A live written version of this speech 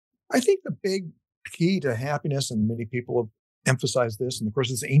I think the big key to happiness, and many people have emphasized this, and of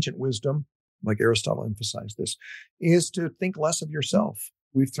course it's ancient wisdom, like Aristotle emphasized this, is to think less of yourself.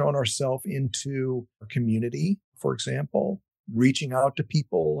 We've thrown ourselves into a community, for example, reaching out to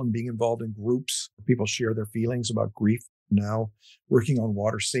people and being involved in groups. People share their feelings about grief now, working on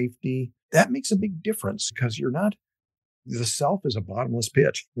water safety. That makes a big difference because the self is a bottomless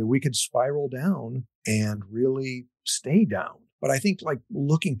pit. We could spiral down and really stay down. But I think like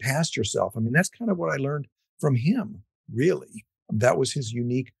looking past yourself, that's kind of what I learned from him, really. That was his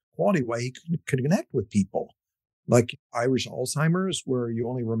unique quality, why he could connect with people. Like Irish Alzheimer's, where you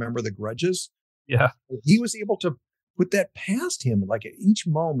only remember the grudges. Yeah. He was able to put that past him. Like at each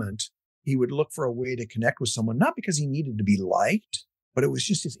moment, he would look for a way to connect with someone, not because he needed to be liked, but it was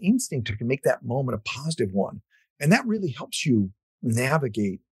just his instinct to make that moment a positive one. And that really helps you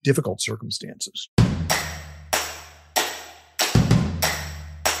navigate difficult circumstances.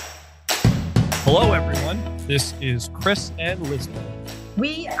 Hello, everyone. This is Chris and Elizabeth.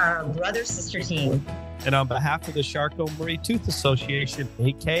 We are a brother-sister team. And on behalf of the Charcot-Marie Tooth Association,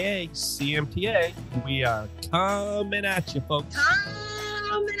 a.k.a. CMTA, we are coming at you, folks.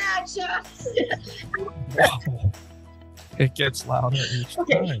 Coming at you. Wow. It gets louder each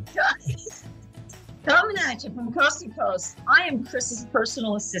time. Coming at you from coast to coast. I am Chris's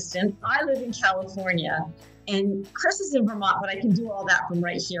personal assistant. I live in California. And Chris is in Vermont, but I can do all that from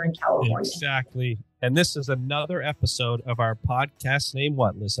right here in California. Exactly. And this is another episode of our podcast named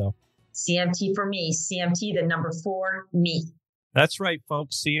what, Lizzo? CMT for me. CMT, the number 4, me. That's right,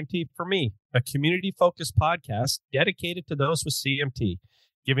 folks. CMT for me, a community-focused podcast dedicated to those with CMT,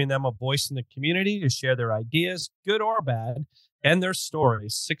 giving them a voice in the community to share their ideas, good or bad, and their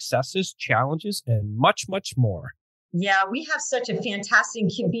stories, successes, challenges, and much, much more. Yeah, we have such a fantastic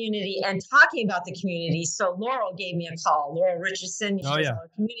community, and talking about the community. So Laurel gave me a call. Laurel Richardson, she does our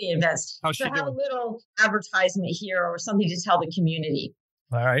community events. How's she doing? Have a little advertisement here or something to tell the community.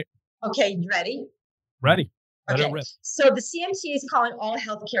 All right. Okay, you ready? Ready. Okay. So the CMT is calling all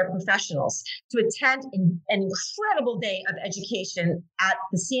healthcare professionals to attend an incredible day of education at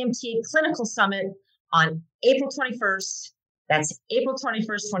the CMT Clinical Summit on April 21st. That's April 21st,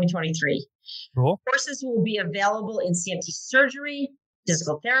 2023. Cool. Courses will be available in CMT surgery,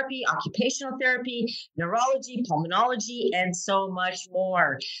 physical therapy, occupational therapy, neurology, pulmonology, and so much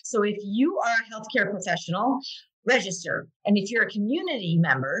more. So if you are a healthcare professional, register. And if you're a community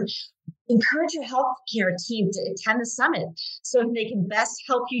member, encourage your healthcare team to attend the summit so they can best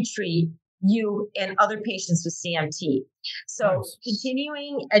help you treat you and other patients with CMT. So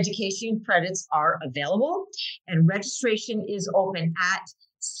continuing education credits are available and registration is open at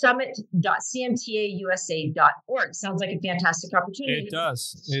summit.cmtausa.org. Sounds like a fantastic opportunity. It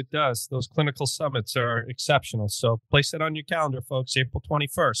does. It does. Those clinical summits are exceptional. So place it on your calendar, folks, April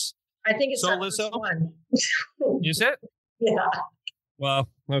 21st. I think it's so, our Lizzo, first one. Is it? Yeah. Well,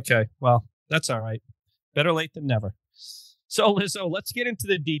 okay. Well, that's all right. Better late than never. So, Lizzo, let's get into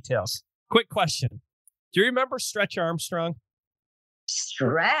the details. Quick question. Do you remember Stretch Armstrong?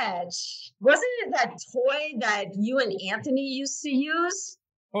 Stretch? Wasn't it that toy that you and Anthony used to use?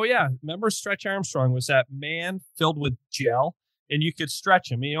 Oh, yeah. Remember Stretch Armstrong was that man filled with gel and you could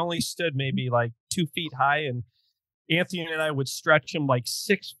stretch him. He only stood maybe like 2 feet high and Anthony and I would stretch him like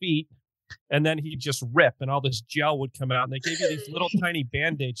 6 feet and then he'd just rip and all this gel would come out. And they gave you these little tiny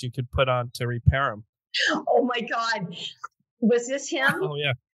Band-Aids you could put on to repair him. Oh, my God. Was this him? Oh,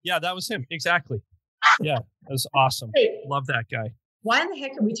 yeah. Yeah, that was him. Exactly. Yeah, that was awesome. Wait, love that guy. Why in the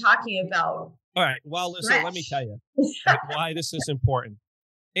heck are we talking about? All right. Well, listen, let me tell you why this is important.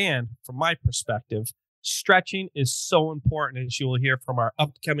 And from my perspective, stretching is so important, as you will hear from our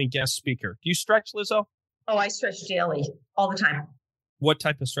upcoming guest speaker. Do you stretch, Lizzo? Oh, I stretch daily, all the time. What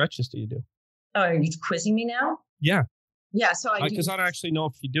type of stretches do you do? Oh, are you quizzing me now? Yeah. Yeah, so I do. Because I don't actually know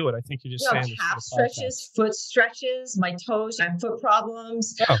if you do it. I think you're just saying calf stretches, foot stretches, my toes, I have foot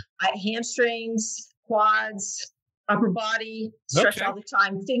problems, hamstrings, quads, upper body, stretch all the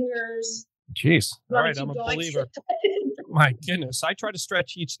time, fingers. Jeez. All right, I'm a believer. My goodness. I try to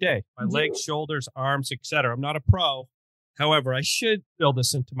stretch each day. My legs, shoulders, arms, etc. I'm not a pro. However, I should build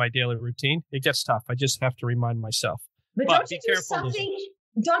this into my daily routine. It gets tough. I just have to remind myself. But don't you do something?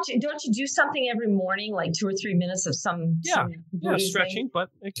 Don't you do something every morning, like 2 or 3 minutes of some stretching, but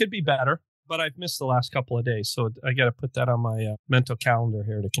it could be better. But I've missed the last couple of days, so I got to put that on my mental calendar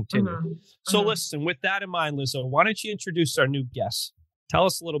here to continue. Mm-hmm. So listen, with that in mind, Lizzo, why don't you introduce our new guest? Tell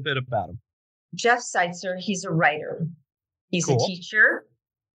us a little bit about him. Jeff Seitzer, he's a writer. He's a teacher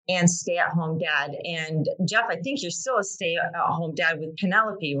and stay-at-home dad. And Jeff, I think you're still a stay-at-home dad with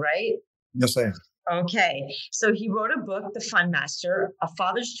Penelope, right? Yes, I am. Okay. So he wrote a book, The Fun Master, A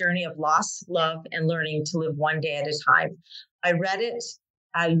Father's Journey of Loss, Love, and Learning to Live One Day at a Time. I read it.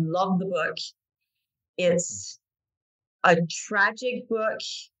 I love the book. It's a tragic book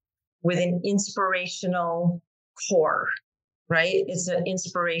with an inspirational core, right? It's an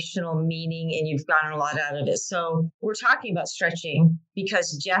inspirational meaning, and you've gotten a lot out of it. So we're talking about stretching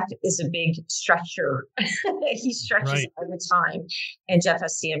because Jeff is a big stretcher. He stretches all the time, and Jeff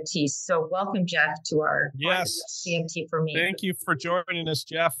has CMT. So welcome, Jeff, to our CMT for me. Thank you for joining us,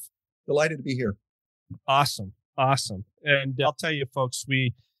 Jeff. Delighted to be here. Awesome. And I'll tell you, folks,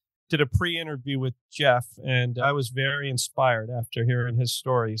 we did a pre-interview with Jeff, and I was very inspired after hearing his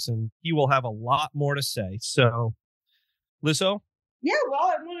stories, and he will have a lot more to say. So, Lizzo? Yeah, well,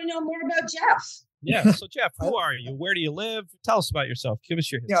 I want to know more about Jeff. Yeah, so Jeff, who are you? Where do you live? Tell us about yourself. Give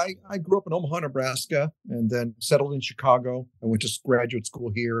us your history. Yeah, I grew up in Omaha, Nebraska, and then settled in Chicago. I went to graduate school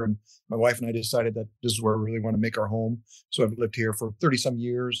here, and my wife and I decided that this is where we really want to make our home. So I've lived here for 30-some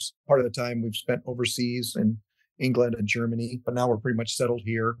years. Part of the time we've spent overseas in England and Germany, but now we're pretty much settled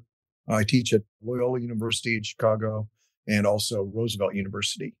here. I teach at Loyola University in Chicago and also Roosevelt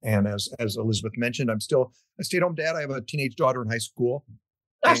University. And as Elizabeth mentioned, I'm still a stay-at-home dad. I have a teenage daughter in high school.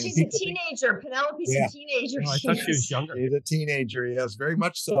 Oh, she's a teenager. Penelope's a teenager. Oh, I thought she was younger. She's a teenager, yes, very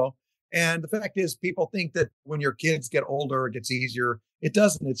much so. And the fact is, people think that when your kids get older, it gets easier. It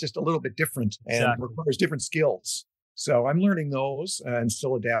doesn't. It's just a little bit different and requires different skills. So I'm learning those and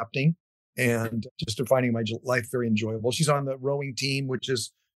still adapting and just finding my life very enjoyable. She's on the rowing team, which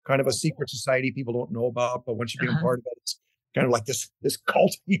is kind of a secret society people don't know about, but once you become part of it, it's kind of like this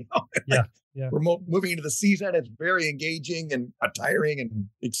cult, Yeah. We're moving into the season. It's very engaging and tiring and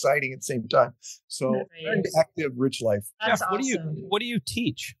exciting at the same time. So very active, rich life. Jeff, what do you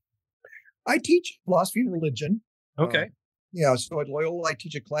teach? I teach philosophy and religion. Okay. So at Loyola, I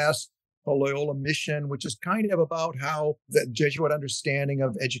teach a class called Loyola Mission, which is kind of about how the Jesuit understanding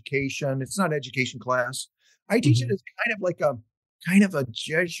of education. It's not an education class. I teach it as kind of a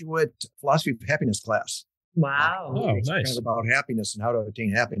Jesuit philosophy of happiness class. Wow. It's nice. Kind of about happiness and how to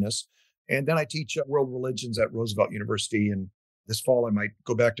attain happiness. And then I teach world religions at Roosevelt University. And this fall, I might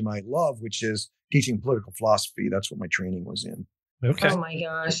go back to my love, which is teaching political philosophy. That's what my training was in. Okay. Oh my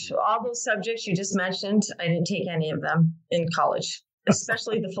gosh. All those subjects you just mentioned, I didn't take any of them in college,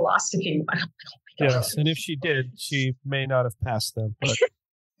 especially the philosophy one. Oh yes. And if she did, she may not have passed them.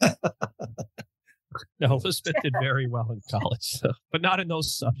 But no, Elizabeth did very well in college, but not in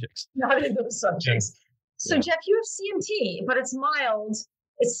those subjects. Not in those subjects. Yeah. So, Jeff, you have CMT, but it's mild.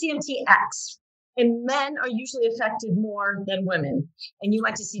 It's CMT-X. And men are usually affected more than women. And you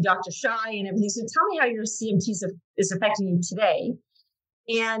went to see Dr. Shy and everything. So tell me how your CMT is affecting you today.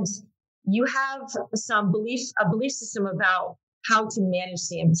 And you have a belief system about how to manage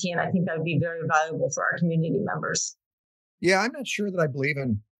CMT. And I think that would be very valuable for our community members. Yeah, I'm not sure that I believe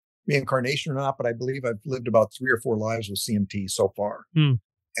in reincarnation or not, but I believe I've lived about 3 or 4 lives with CMT so far.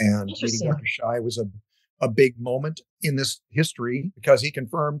 And meeting Dr. Shy was a big moment in this history because he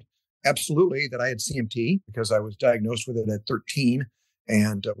confirmed absolutely that I had CMT because I was diagnosed with it at 13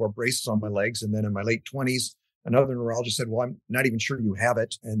 and wore braces on my legs. And then in my late 20s, another neurologist said, well, I'm not even sure you have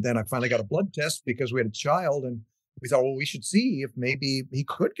it. And then I finally got a blood test because we had a child and we thought, well, we should see if maybe he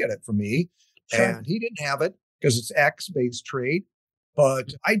could get it from me. Sure. And he didn't have it because it's X-based trait,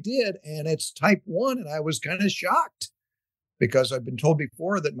 but I did. And it's type 1. And I was kind of shocked because I've been told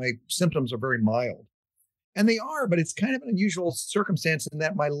before that my symptoms are very mild. And they are, but it's kind of an unusual circumstance in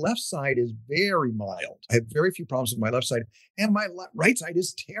that my left side is very mild. I have very few problems with my left side, and my right side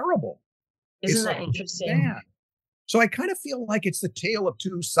is terrible. Isn't that interesting? Bad. So I kind of feel like it's the tale of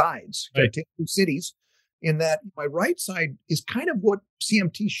two sides, two cities, in that my right side is kind of what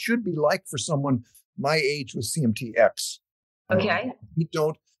CMT should be like for someone my age with CMT-X. Okay.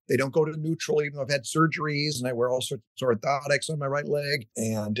 They don't go to neutral, even though I've had surgeries and I wear all sorts of orthotics on my right leg.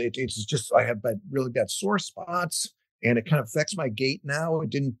 And it's just, I have really bad sore spots and it kind of affects my gait now. It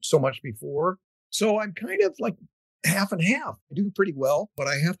didn't so much before. So I'm kind of like half and half. I do pretty well, but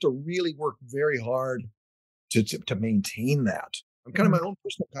I have to really work very hard to maintain that. I'm kind of my own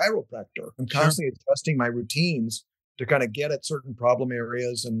personal chiropractor. I'm constantly adjusting my routines to kind of get at certain problem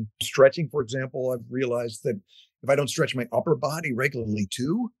areas. And stretching, for example, I've realized that if I don't stretch my upper body regularly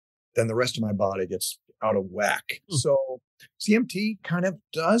too, then the rest of my body gets out of whack. So CMT kind of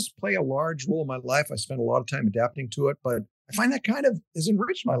does play a large role in my life. I spend a lot of time adapting to it, but I find that kind of has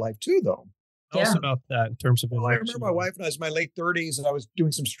enriched my life too, though. Tell us about that in terms of I remember my wife and I was in my late 30s and I was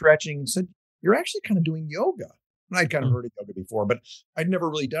doing some stretching and said, you're actually kind of doing yoga. And I'd kind of heard of yoga before, but I'd never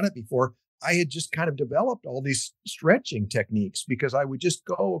really done it before. I had just kind of developed all these stretching techniques because I would just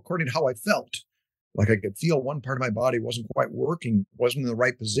go according to how I felt. Like I could feel one part of my body wasn't quite working, wasn't in the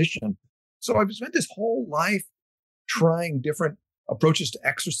right position. So I've spent this whole life trying different approaches to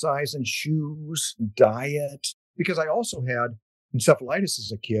exercise and shoes, diet, because I also had encephalitis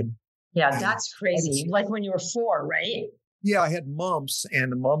as a kid. Yeah, that's crazy. Like when you were 4, right? Yeah, I had mumps,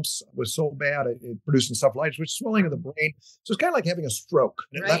 and the mumps was so bad it produced encephalitis, which is swelling of the brain. So it's kind of like having a stroke.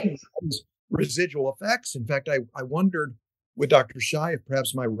 And it left me with all these residual effects. In fact, I wondered with Dr. Shai if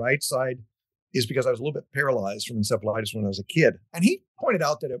perhaps my right side is because I was a little bit paralyzed from encephalitis when I was a kid. And he pointed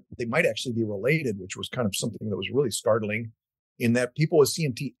out that they might actually be related, which was kind of something that was really startling, in that people with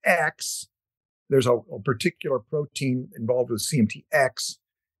CMTX, there's a particular protein involved with CMTX,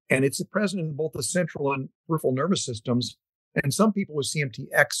 and it's present in both the central and peripheral nervous systems. And some people with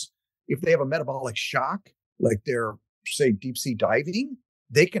CMTX, if they have a metabolic shock, like they're, say, deep sea diving,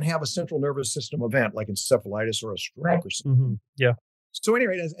 they can have a central nervous system event like encephalitis or a stroke or something. Mm-hmm. Yeah. So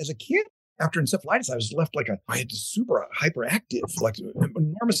anyway, as a kid, after encephalitis, I was left I had super hyperactive, like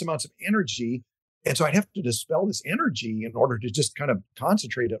enormous amounts of energy. And so I'd have to dispel this energy in order to just kind of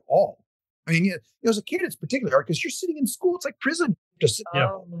concentrate at all. I mean, as a kid, it's particularly hard because you're sitting in school. It's like prison. Just sit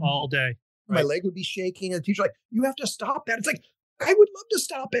all day. My leg would be shaking. And the teacher's like, you have to stop that. It's like, I would love to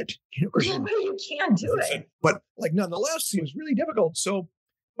stop it. Yeah, but you can't do it. But nonetheless, it was really difficult. So,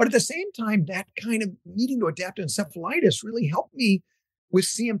 but at the same time, that kind of needing to adapt to encephalitis really helped me with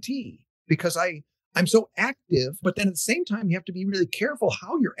CMT because I'm so active. But then at the same time, you have to be really careful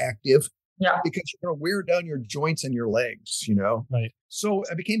how you're active. Yeah. Because you're going to wear down your joints and your legs, Right. So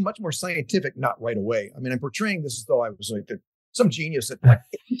I became much more scientific, not right away. I mean, I'm portraying this as though I was like some genius at like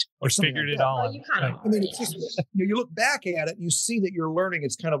 8 or something. Figured like it all out. You kind of I mean, it's just, you look back at it and you see that you're learning.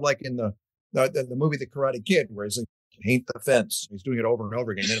 It's kind of like in the movie The Karate Kid, where he's like, paint the fence. He's doing it over and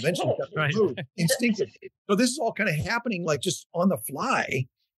over again. And eventually instinctively. So this is all kind of happening like just on the fly.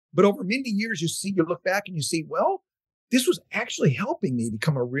 But over many years, you look back and you see, well, this was actually helping me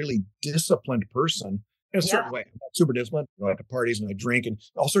become a really disciplined person in a certain way. I'm not super disciplined. I go out to parties and I drink and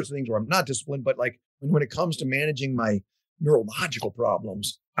all sorts of things where I'm not disciplined. But like when it comes to managing my neurological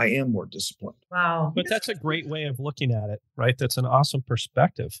problems, I am more disciplined. Wow. But that's a great way of looking at it, right? That's an awesome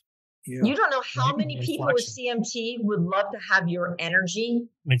perspective. Yeah. You don't know how many people with CMT would love to have your energy.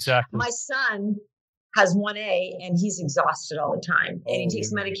 Exactly. My son has 1A and he's exhausted all the time. And he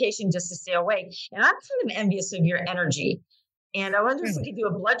takes medication just to stay awake. And I'm kind of envious of your energy. And I wonder if we could do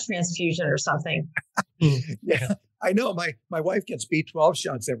a blood transfusion or something. Yeah, I know. My wife gets B12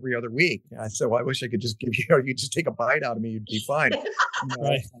 shots every other week. I said, well, I wish I could just give you, or you just take a bite out of me, you'd be fine.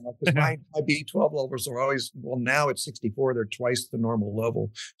 Right. Because my B12 levels are always, well, now it's 64. They're twice the normal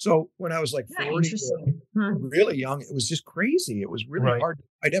level. So when I was like 40, really young, it was just crazy. It was really hard.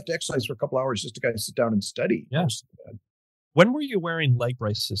 I'd have to exercise for a couple hours just to kind of sit down and study. Yeah. When were you wearing leg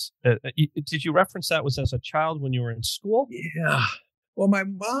braces? Did you reference that was as a child when you were in school? Yeah. Well, my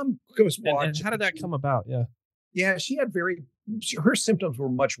mom was watching. And how did that come about? Yeah. Yeah, she had her symptoms were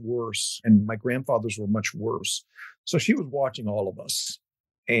much worse, and my grandfather's were much worse. So she was watching all of us,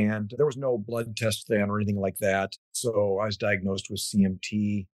 and there was no blood test then or anything like that. So I was diagnosed with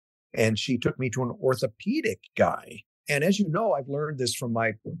CMT, and she took me to an orthopedic guy. And as you know, I've learned this from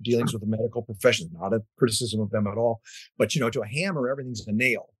my dealings with the medical profession, not a criticism of them at all, but to a hammer, everything's a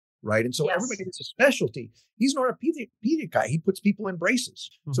nail. Right. And so everybody has a specialty. He's an orthopedic guy. He puts people in braces.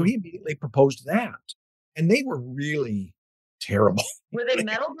 Mm-hmm. So he immediately proposed that. And they were really terrible. Were they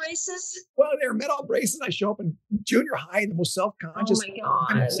metal braces? Well, they were metal braces. I show up in junior high, the most self-conscious. Oh my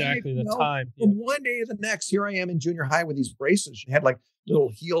God. Exactly the time. From one day to the next, here I am in junior high with these braces. They had like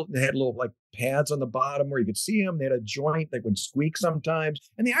little they had little like pads on the bottom where you could see them. They had a joint that would squeak sometimes.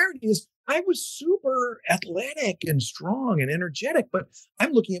 And the irony is I was super athletic and strong and energetic, but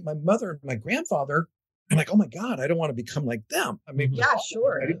I'm looking at my mother and my grandfather. I'm like, oh my God, I don't want to become like them. I mean, yeah,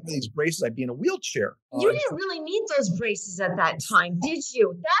 sure. I didn't have these braces, I'd be in a wheelchair. You didn't really need those braces at that time, did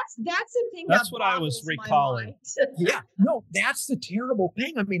you? That's the thing. That's what I was recalling. Yeah, no, that's the terrible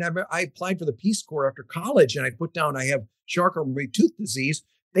thing. I mean, I applied for the Peace Corps after college, and I put down I have Charcot-Marie tooth disease.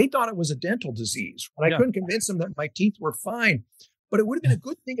 They thought it was a dental disease, and I couldn't convince them that my teeth were fine. But it would have been a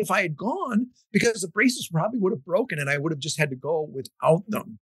good thing if I had gone, because the braces probably would have broken, and I would have just had to go without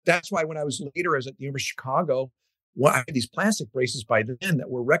them. That's why when I was later at the University of Chicago, I had these plastic braces by then that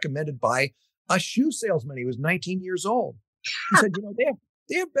were recommended by a shoe salesman. He was 19 years old. He said,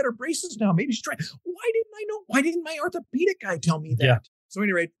 they have better braces now. Maybe you should try. Why didn't I know? Why didn't my orthopedic guy tell me that? Yeah. So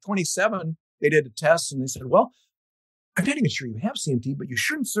anyway, 27, they did a test and they said, well, I'm not even sure you have CMT, but you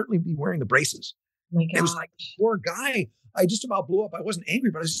shouldn't certainly be wearing the braces. Oh my God. It was like, poor guy. I just about blew up. I wasn't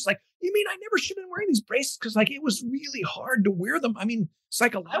angry, but I was just like, you mean I never should have been wearing these braces? Because like it was really hard to wear them. I mean,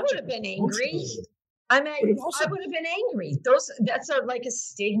 psychologically. I would have been angry. I mean, But it also, I would have been angry. That's like a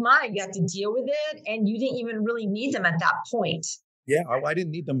stigma. You have to deal with it, and you didn't even really need them at that point. yeah, I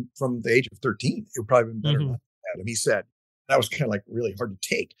didn't need them from the age of 13. It would probably been better not to have them. He said that was kind of like really hard to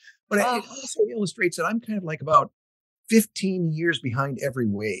take. But it also illustrates that I'm kind of like about 15 years behind every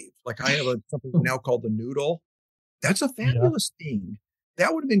wave. Like I have something now called the noodle. That's a fabulous thing.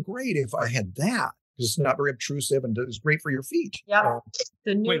 That would have been great if I had that, because it's not very obtrusive and it's great for your feet. Yeah.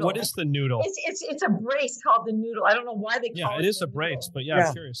 The noodle. Wait, what is the noodle? It's a brace called the noodle. I don't know why they call it. Yeah, it is a brace, but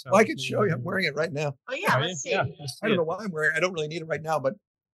I'm curious. Well, I could show you. I'm wearing it right now. Oh yeah, let's see. Yeah, I don't know why I'm wearing it. I don't really need it right now, but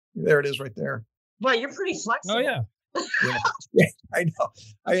there it is right there. Well, you're pretty flexible. Oh yeah. Yeah, I know.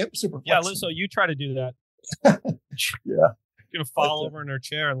 I am super flexible. Yeah, Lizzo, you try to do that. Yeah. You're gonna fall over in her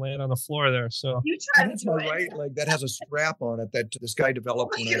chair and land on the floor there. So you try to that's do my it. right leg that has a strap on it that this guy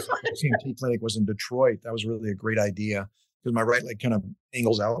developed when I was at the CMT clinic was in Detroit. That was really a great idea because my right leg kind of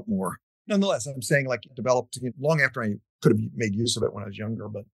angles out more. Nonetheless, I'm saying like it developed long after I could have made use of it when I was younger.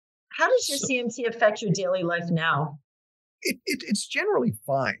 But how does your CMT affect your daily life now? It's generally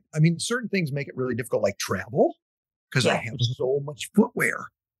fine. I mean, certain things make it really difficult, like travel, because I have so much footwear.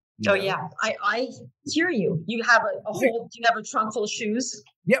 Oh yeah, I hear you. You have do you have a trunk full of shoes?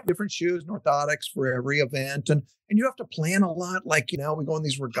 Yeah, different shoes and orthotics for every event, and you have to plan a lot. Like we go on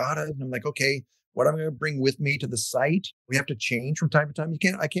these regattas, and I'm like, okay, what am I going to bring with me to the site? We have to change from time to time.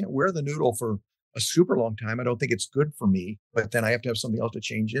 I can't wear the noodle for a super long time. I don't think it's good for me. But then I have to have something else to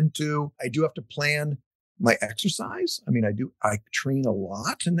change into. I do have to plan my exercise. I mean, I train a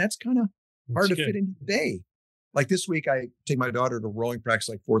lot, and that's kind of hard to fit into the day. Like this week, I take my daughter to rowing practice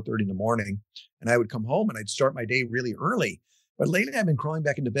like 4:30 in the morning, and I would come home and I'd start my day really early. But lately, I've been crawling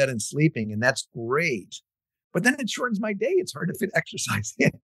back into bed and sleeping, and that's great. But then it shortens my day. It's hard to fit exercise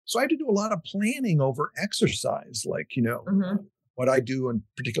in. So I have to do a lot of planning over exercise, like, what I do on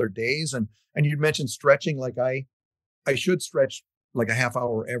particular days. And you mentioned stretching, like I should stretch like a half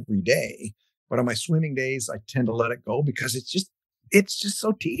hour every day. But on my swimming days, I tend to let it go because it's just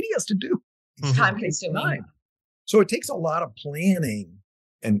so tedious to do. It's time consuming. So it takes a lot of planning,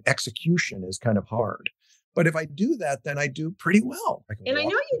 and execution is kind of hard. But if I do that, then I do pretty well. And I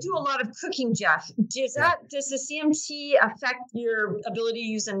know you do a lot of cooking, Jeff. Does the CMT affect your ability to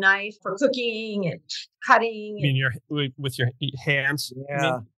use a knife for cooking and cutting? I mean, with your hands?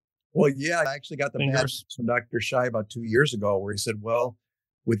 Yeah. Well, yeah, I actually got the message from Dr. Shai about 2 years ago where he said, well,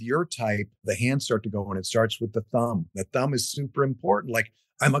 with your type, the hands start to go and it starts with the thumb. The thumb is super important. Like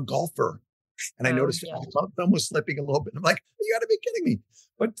I'm a golfer. And I noticed my thumb was slipping a little bit. I'm like, you got to be kidding me.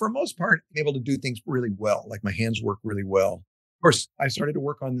 But for the most part, I'm able to do things really well. Like my hands work really well. Of course, I started to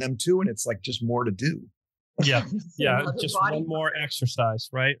work on them too. And it's like just more to do. Yeah. Yeah. Just one more exercise,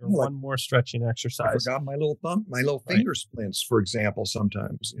 right? Or one more stretching exercise. I forgot my little finger splints, for example,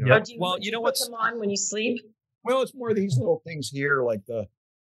 sometimes. Yeah. Well, you know what's them on when you sleep? Well, it's more these little things here, like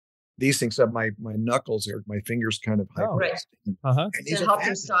these things have my knuckles here, my fingers kind of hyper. Right. To help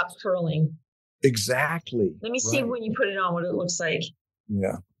them stop curling. Exactly. Let me see when you put it on what it looks like.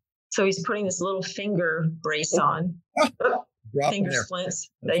 Yeah. So he's putting this little finger brace on. Finger splints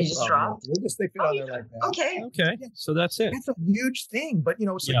that you just dropped. They fit on there like that. Okay. Yeah. So that's it. That's a huge thing. But, so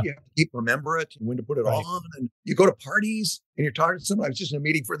you have to remember it and when to put it on. And you go to parties and you're talking to someone. I was just in a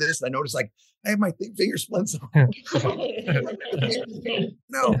meeting for this. And I noticed like, I have my finger splints on.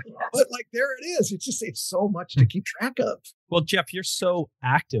 No, but like there it is. It's so much to keep track of. Well, Jeff, you're so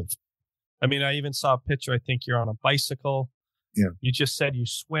active. I mean, I even saw a picture. I think you're on a bicycle. Yeah. You just said you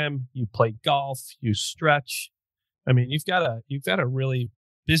swim, you play golf, you stretch. I mean, you've got a really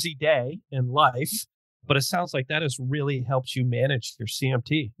busy day in life, but it sounds like that has really helped you manage your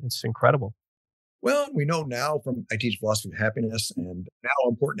CMT. It's incredible. Well, we know now I teach philosophy of happiness and now how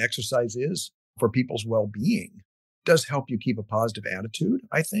important exercise is for people's well-being. It does help you keep a positive attitude,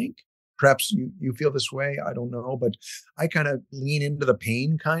 I think. Perhaps you feel this way. I don't know, but I kind of lean into the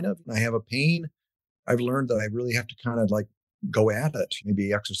pain kind of. When I have a pain, I've learned that I really have to kind of like go at it,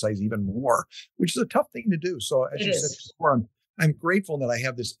 maybe exercise even more, which is a tough thing to do. So as you said before, I'm grateful that I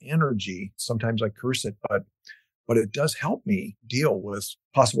have this energy. Sometimes I curse it, but it does help me deal with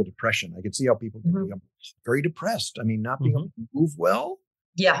possible depression. I can see how people can be very depressed. I mean, not being able to move well.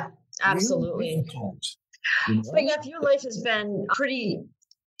 Yeah, absolutely. Really difficult, But yeah, your life has been pretty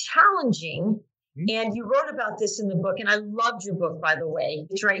challenging. And you wrote about this in the book. And I loved your book, by the way.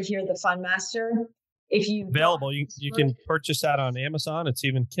 It's right here, The Fun Master. If you available, you can purchase that on Amazon. It's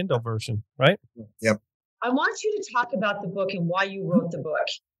even Kindle version, right? Yep. I want you to talk about the book and why you wrote the book.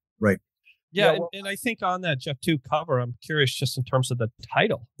 Right. Yeah, and I think on that Jeff 2 cover, I'm curious just in terms of the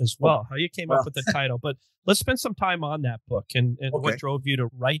title as well, how you came up with the title. But let's spend some time on that book and what drove you to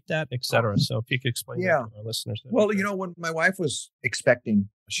write that, et cetera. So if you could explain that to our listeners. Well, when my wife was expecting,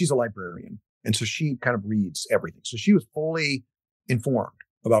 she's a librarian. And so she kind of reads everything. So she was fully informed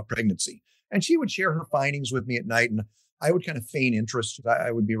about pregnancy. And she would share her findings with me at night. And I would kind of feign interest.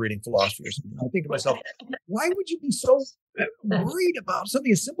 I would be reading philosophy or something. I think to myself, why would you be so worried about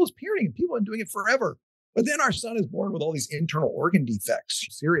something as simple as parenting? People have been doing it forever. But then our son is born with all these internal organ defects,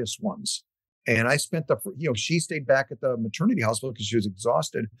 serious ones. And I spent she stayed back at the maternity hospital because she was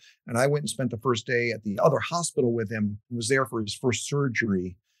exhausted. And I went and spent the first day at the other hospital with him. He was there for his first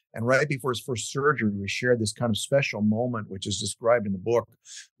surgery. And right before his first surgery, we shared this kind of special moment, which is described in the book,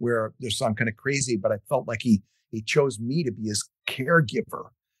 where there's some kind of crazy, but I felt like he chose me to be his caregiver.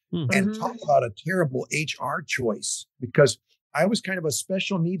 And talk about a terrible HR choice, because I was kind of a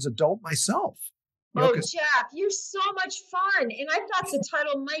special needs adult myself. Jeff, you're so much fun. And I thought the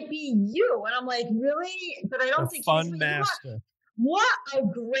title might be you. And I'm like, really? But I don't think fun master. What a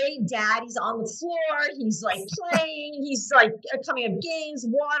great dad. He's on the floor. He's like playing. He's like coming up games,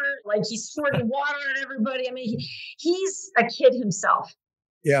 water, like he's squirting water at everybody. I mean, he's a kid himself.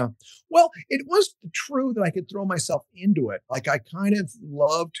 Yeah. Well, it was true that I could throw myself into it. Like I kind of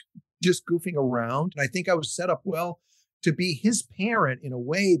loved just goofing around. And I think I was set up well to be his parent in a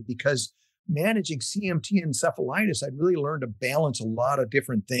way, because managing CMT encephalitis, I'd really learned to balance a lot of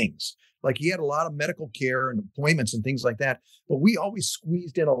different things. Like he had a lot of medical care and appointments and things like that, but we always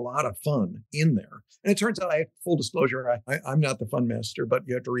squeezed in a lot of fun in there. And it turns out, full disclosure, I'm not the fun master, but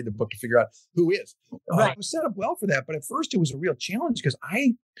you have to read the book to figure out who is. I was set up well for that, but at first it was a real challenge because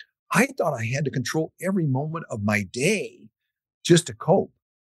I thought I had to control every moment of my day just to cope.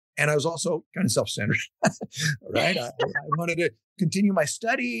 And I was also kind of self-centered, right? I wanted to continue my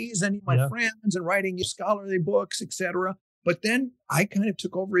studies and my friends and writing scholarly books, etc. But then I kind of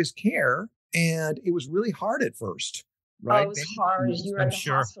took over his care, and it was really hard at first, right? Oh, it was hard. You were at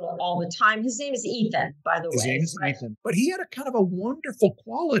the hospital all the time. His name is Ethan, by the way. His name is Ethan. But he had a kind of a wonderful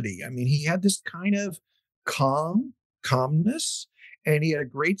quality. I mean, he had this kind of calmness, and he had a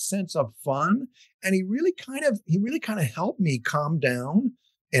great sense of fun. And he really kind of helped me calm down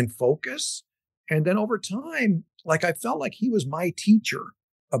and focus. And then over time, like I felt like he was my teacher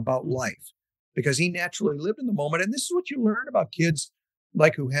about life, because he naturally lived in the moment. And this is what you learn about kids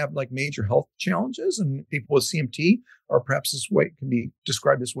like who have like major health challenges, and people with CMT, or perhaps this way can be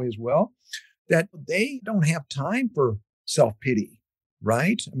described this way as well, that they don't have time for self-pity,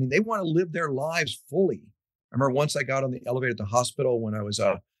 right? I mean, they want to live their lives fully. I remember once I got on the elevator at the hospital when I was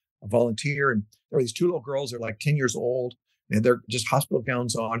a volunteer, and there were these two little girls, they're like 10 years old. And they're just hospital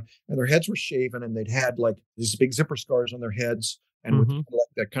gowns on, and their heads were shaven, and they'd had like these big zipper scars on their heads, and with like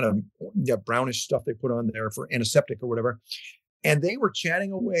that kind of brownish stuff they put on there for antiseptic or whatever. And they were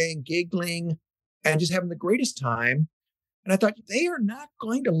chatting away and giggling and just having the greatest time. And I thought, they are not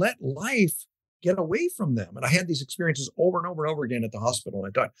going to let life get away from them. And I had these experiences over and over and over again at the hospital.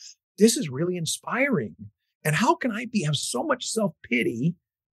 And I thought, this is really inspiring. And how can I have so much self-pity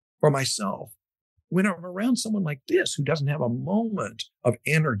for myself when I'm around someone like this who doesn't have a moment of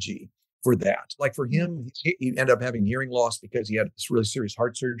energy for that? Like for him, he ended up having hearing loss because he had this really serious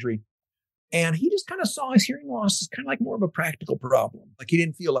heart surgery. And he just kind of saw his hearing loss as kind of like more of a practical problem. Like he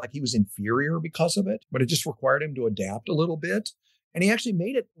didn't feel like he was inferior because of it, but it just required him to adapt a little bit. And he actually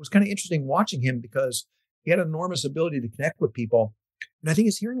it was kind of interesting watching him, because he had an enormous ability to connect with people. And I think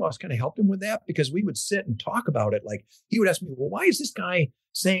his hearing loss kind of helped him with that, because we would sit and talk about it. Like he would ask me, well, why is this guy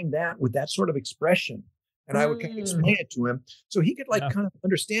saying that with that sort of expression? And I would kind of explain it to him so he could kind of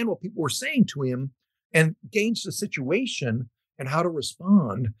understand what people were saying to him and gauge the situation and how to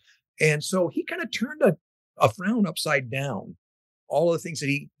respond. And so he kind of turned a frown upside down. All of the things that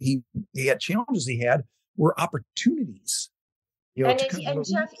he had, challenges he had, were opportunities. And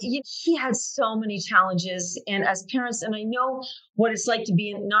Jeff, he had so many challenges. And as parents, and I know what it's like to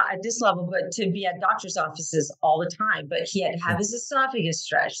be not at this level, but to be at doctor's offices all the time. But he had to have his esophagus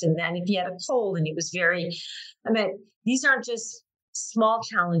stretched. And then if he had a cold, and he was these aren't just small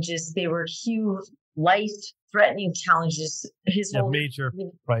challenges. They were huge, life-threatening challenges. His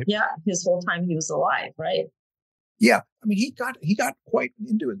whole time he was alive, right? Yeah. I mean, he got quite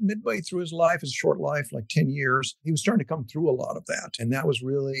into it midway through his life, his short life, like 10 years. He was starting to come through a lot of that. And that was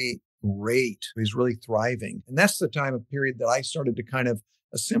really great. He was really thriving. And that's the time of period that I started to kind of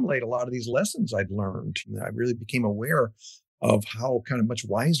assimilate a lot of these lessons I'd learned. And I really became aware of how kind of much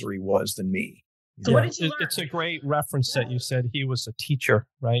wiser he was than me. So what did you learn? It's a great reference that you said he was a teacher,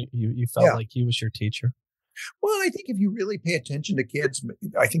 right? You felt like he was your teacher. Well, I think if you really pay attention to kids,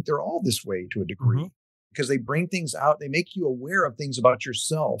 I think they're all this way to a degree because they bring things out. They make you aware of things about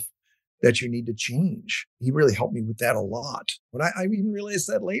yourself that you need to change. He really helped me with that a lot. But I even realized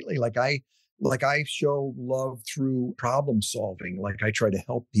that lately, like I show love through problem solving, like I try to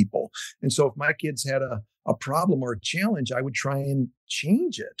help people. And so if my kids had a problem or a challenge, I would try and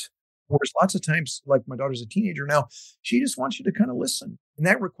change it. Whereas lots of times, like my daughter's a teenager now, she just wants you to kind of listen. And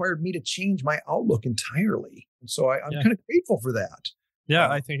that required me to change my outlook entirely. And so I'm kind of grateful for that. Yeah,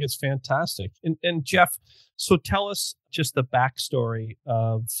 I think it's fantastic. And Jeff, so tell us just the backstory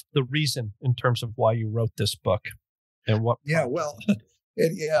of the reason in terms of why you wrote this book and what. Yeah, well,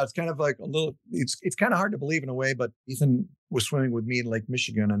 it's kind of like it's kind of hard to believe in a way, but Ethan was swimming with me in Lake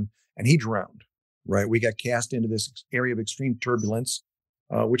Michigan and he drowned, right? We got cast into this area of extreme turbulence,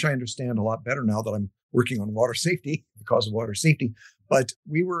 which I understand a lot better now that I'm working on water safety, the cause of water safety. But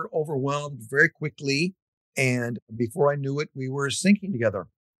we were overwhelmed very quickly. And before I knew it, we were sinking together,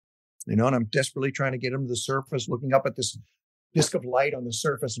 and I'm desperately trying to get him to the surface, looking up at this disc of light on the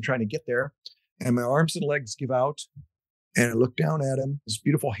surface and trying to get there. And my arms and legs give out. And I look down at him, his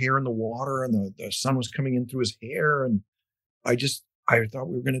beautiful hair in the water, and the sun was coming in through his hair. And I thought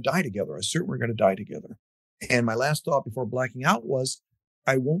we were going to die together. I was certain we were going to die together. And my last thought before blacking out was,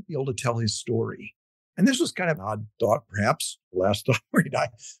 I won't be able to tell his story. And this was kind of an odd thought, perhaps, the last thought where he died,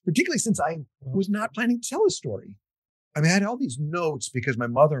 particularly since I was not planning to tell his story. I mean, I had all these notes because my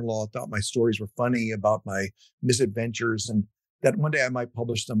mother-in-law thought my stories were funny about my misadventures and that one day I might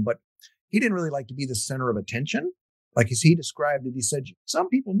publish them. But he didn't really like to be the center of attention. Like as he described it, he said, some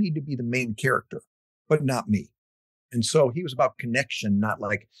people need to be the main character, but not me. And so he was about connection, not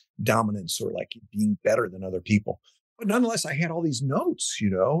like dominance or like being better than other people. But nonetheless, I had all these notes,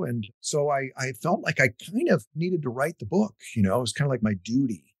 and so I felt like I kind of needed to write the book, it was kind of like my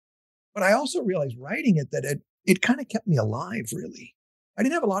duty. But I also realized writing it that it kind of kept me alive, really. I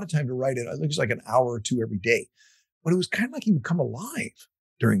didn't have a lot of time to write it. I think it was like an hour or two every day. But it was kind of like he would come alive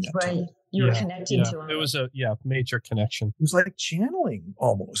during that time. You were connecting to him. It was a major connection. It was like channeling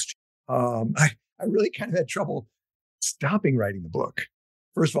almost. I really kind of had trouble stopping writing the book.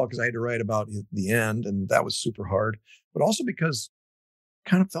 First of all, because I had to write about the end, and that was super hard. But also because it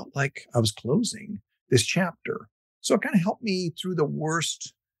kind of felt like I was closing this chapter. So it kind of helped me through the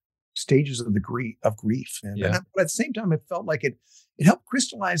worst stages of grief. But at the same time, it felt like it helped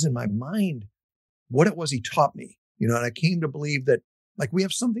crystallize in my mind what it was he taught me. And I came to believe that like we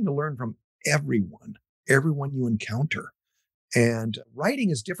have something to learn from everyone you encounter. And writing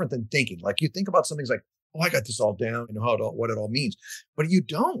is different than thinking. Like you think about something like, oh, I got this all down, I know what it all means. But you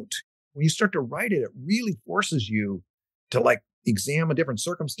don't. When you start to write it, it really forces you to like examine different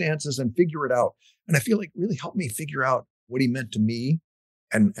circumstances and figure it out. And I feel like it really helped me figure out what he meant to me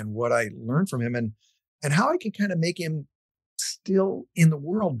and what I learned from him and how I can kind of make him still in the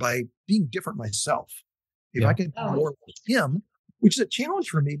world by being different myself. If I can do more with him, which is a challenge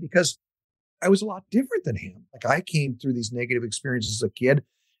for me because I was a lot different than him. Like I came through these negative experiences as a kid.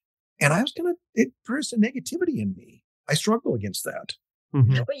 And it produced a negativity in me. I struggle against that.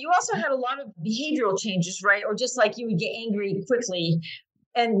 Mm-hmm. But you also had a lot of behavioral changes, right? Or just like you would get angry quickly.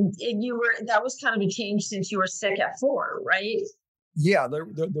 And that was kind of a change since you were sick at 4, right? Yeah,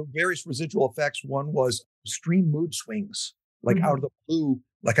 the various residual effects. One was extreme mood swings, like out of the blue.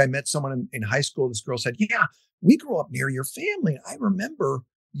 Like I met someone in high school. This girl said, yeah, we grew up near your family. And I remember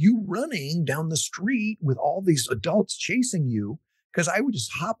you running down the street with all these adults chasing you. Because I would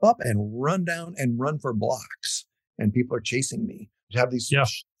just hop up and run down and run for blocks, and people are chasing me. I'd have these,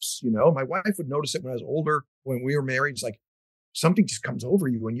 my wife would notice it when I was older. When we were married, it's like something just comes over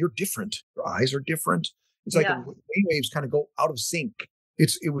you, and you're different. Your eyes are different. It's like the waves kind of go out of sync.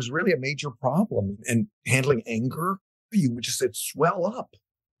 It was really a major problem. And handling anger, you would just swell up.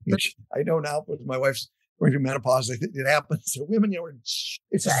 Which I know now, with my wife's going through menopause, it happens to women.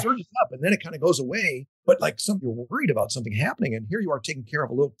 It surges up, and then it kind of goes away. But like you're worried about something happening, and here you are taking care of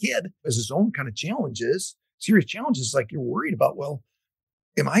a little kid as his own kind of challenges, serious challenges. Like you're worried about, well,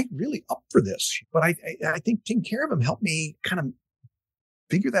 am I really up for this? But I think taking care of him helped me kind of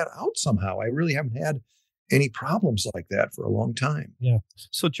figure that out somehow. I really haven't had any problems like that for a long time. Yeah.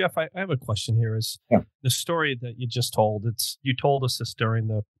 So Jeff, I have a question here. Is the story that you just told? You told us this during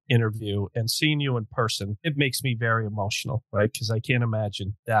the interview, and seeing you in person, it makes me very emotional, right? Because I can't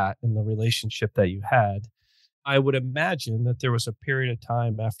imagine that in the relationship that you had. I would imagine that there was a period of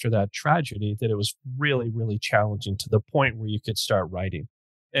time after that tragedy that it was really, really challenging to the point where you could start writing.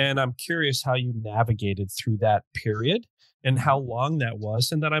 And I'm curious how you navigated through that period and how long that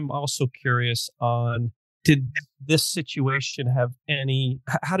was. And then I'm also curious on did this situation have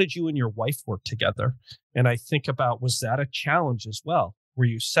how did you and your wife work together? And I think about, was that a challenge as well? Were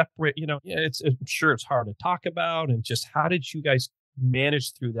you separate? I'm sure it's hard to talk about. And just how did you guys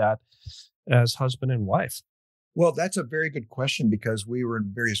manage through that as husband and wife? Well, that's a very good question, because we were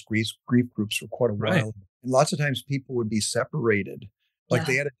in various grief groups for quite a while. Right. And lots of times people would be separated. Like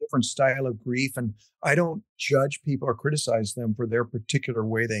they had a different style of grief. And I don't judge people or criticize them for their particular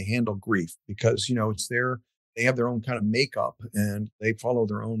way they handle grief, because, they have their own kind of makeup and they follow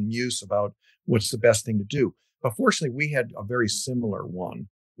their own muse about what's the best thing to do. But fortunately, we had a very similar one.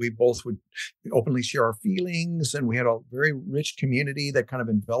 We both would openly share our feelings, and we had a very rich community that kind of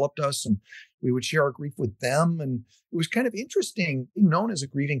enveloped us, and we would share our grief with them. And it was kind of interesting being known as a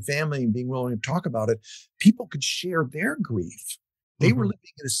grieving family and being willing to talk about it. People could share their grief. They were living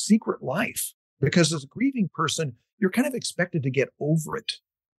in a secret life, because as a grieving person, you're kind of expected to get over it.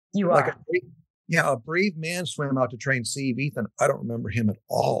 You like are. A brave man swam out to try and save Ethan. I don't remember him at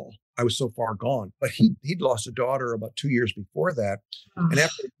all. I was so far gone. But he'd lost a daughter about 2 years before that. And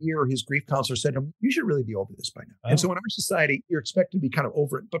after a year, his grief counselor said to him, "You should really be over this by now." And so in our society, you're expected to be kind of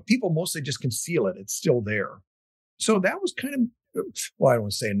over it. But people mostly just conceal it. It's still there. So that was kind of, well, I don't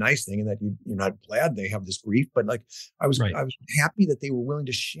want to say a nice thing, in that you're not glad they have this grief, but like I was happy that they were willing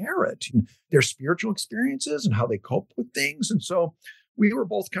to share it, and their spiritual experiences and how they coped with things. And so we were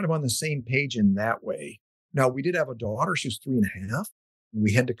both kind of on the same page in that way. Now, we did have a daughter. She was 3.5.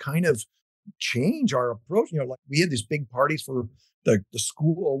 We had to kind of change our approach. Like we had these big parties for the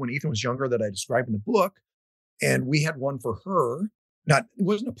school when Ethan was younger that I described in the book. And we had one for her. It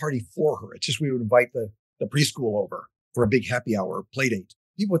wasn't a party for her. It's just we would invite the preschool over for a big happy hour play date.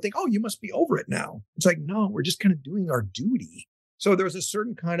 People would think, "Oh, you must be over it now." It's like, no, we're just kind of doing our duty. So there was a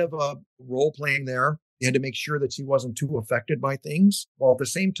certain kind of role playing there. You had to make sure that she wasn't too affected by things, while at the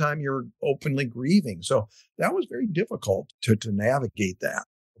same time you're openly grieving. So that was very difficult to navigate that.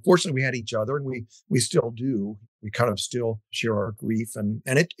 Fortunately, we had each other, and we still do. We kind of still share our grief, and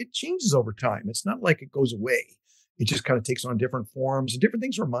it changes over time. It's not like it goes away. It just kind of takes on different forms, and different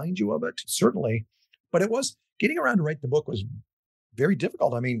things remind you of it, certainly. But getting around to write the book was very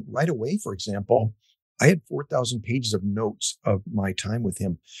difficult. I mean, right away, for example, I had 4,000 pages of notes of my time with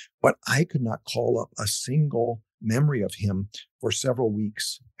him, but I could not call up a single memory of him for several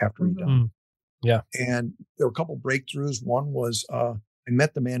weeks after he died. Yeah. And there were a couple breakthroughs. One was I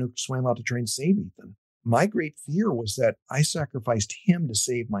met the man who swam out to try and save Ethan. My great fear was that I sacrificed him to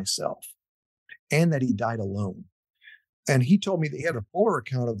save myself, and that he died alone. And he told me that he had a fuller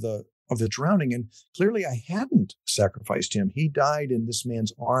account of the drowning, and clearly I hadn't sacrificed him. He died in this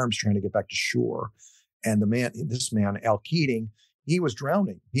man's arms trying to get back to shore. And this man, Al Keating, he was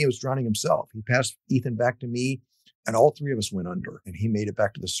drowning. He was drowning himself. He passed Ethan back to me, and all three of us went under, and he made it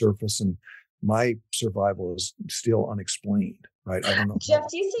back to the surface. And my survival is still unexplained, right? I don't know. Jeff,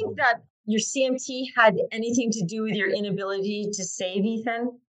 do you think that your CMT had anything to do with your inability to save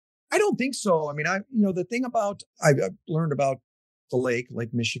Ethan? I don't think so. I mean, the thing about I've learned about the Lake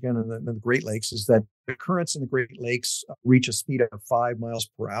Michigan, and the Great Lakes, is that the currents in the Great Lakes reach a speed of 5 miles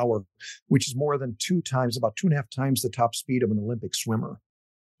per hour, which is more than about 2.5 times the top speed of an Olympic swimmer.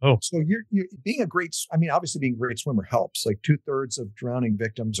 Oh, so you're being obviously being a great swimmer helps. Like 2/3 of drowning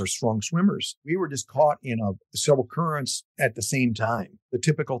victims are strong swimmers. We were just caught in several currents at the same time. The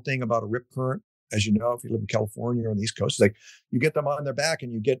typical thing about a rip current, as you know, if you live in California or on the East Coast, is like you get them on their back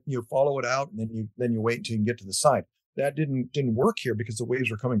and you follow it out, and then you wait until you can get to the side. That didn't work here, because the waves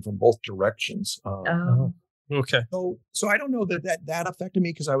were coming from both directions. Okay. So I don't know that affected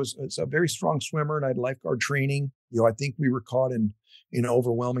me, because I was a very strong swimmer and I had lifeguard training. I think we were caught in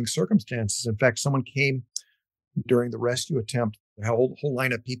overwhelming circumstances. In fact, someone came during the rescue attempt, a whole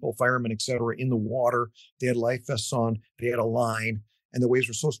line of people, firemen, et cetera, in the water. They had life vests on. They had a line, and the waves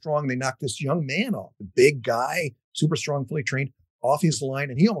were so strong, they knocked this young man off, a big guy, super strong, fully trained, off his line,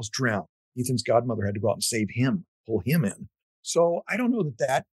 and he almost drowned. Ethan's godmother had to go out and save him, pull him in. So I don't know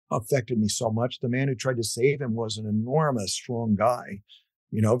that affected me so much. The man who tried to save him was an enormous, strong guy.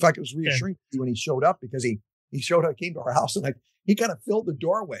 In fact, it was reassuring when he showed up, because he came to our house, and he kind of filled the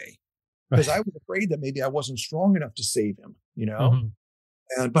doorway, because I was afraid that maybe I wasn't strong enough to save him,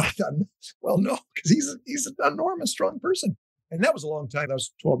 but I thought, well, no, because he's an enormous, strong person. And that was a long time. That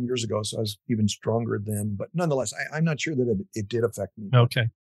was 12 years ago. So I was even stronger then. But nonetheless, I'm not sure that it did affect me. Okay.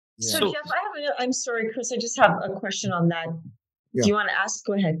 Yeah. So Jeff, I'm sorry, Chris, I just have a question on that. Yeah. Do you want to ask?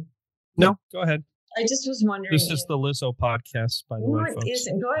 Go ahead. No, go ahead. I just was wondering. This is the Lizzo podcast, by the way, folks. It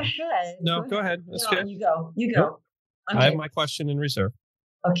isn't. Go ahead. No, go ahead. That's good. You go. Okay. I have my question in reserve.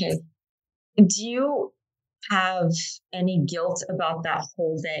 Okay. Do you have any guilt about that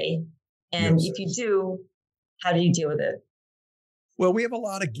whole day? And if you do, How do you deal with it? Well, we have a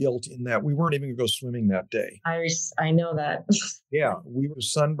lot of guilt in that we weren't even going to go swimming that day. I know that. Yeah, we were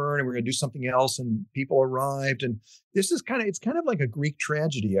sunburned and we were going to do something else, and people arrived. And it's kind of like a Greek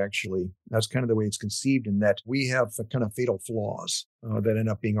tragedy, actually. That's kind of the way it's conceived, in that we have kind of fatal flaws that end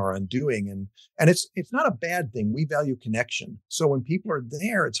up being our undoing. And it's not a bad thing. We value connection. So when people are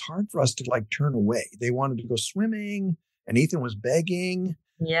there, it's hard for us to like turn away. They wanted to go swimming, and Ethan was begging.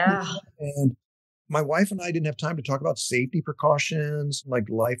 Yeah. And my wife and I didn't have time to talk about safety precautions, like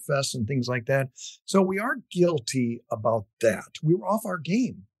life vests and things like that. So we are guilty about that. We were off our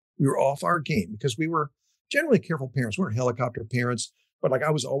game. We were off our game because we were generally careful parents. We weren't helicopter parents, but like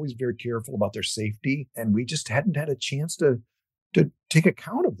I was always very careful about their safety. And we just hadn't had a chance to take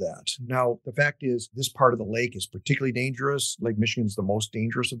account of that. Now, the fact is, this part of the lake is particularly dangerous. Lake Michigan is the most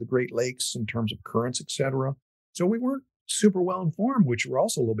dangerous of the Great Lakes in terms of currents, et cetera. So we weren't super well informed, which we're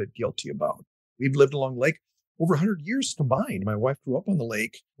also a little bit guilty about. We've lived along the lake over 100 years combined. My wife grew up on the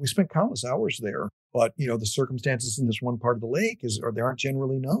lake. We spent countless hours there. But, the circumstances in this one part of the lake they aren't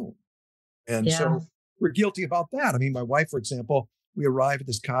generally known. And so we're guilty about that. I mean, my wife, for example, we arrived at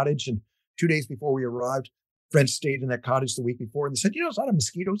this cottage, and 2 days before we arrived, friends stayed in that cottage the week before, and they said, there's a lot of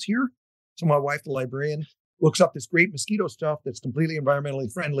mosquitoes here. So my wife, the librarian, looks up this great mosquito stuff that's completely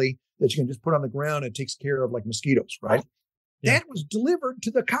environmentally friendly that you can just put on the ground. And it takes care of like mosquitoes, right? Yeah. That was delivered to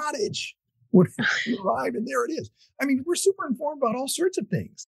the cottage when we arrived, and there it is. I mean, we're super informed about all sorts of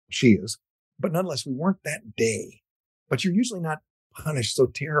things. She is, but nonetheless, we weren't that day. But you're usually not punished so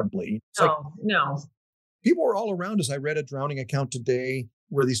terribly. It's no. People were all around us. I read a drowning account today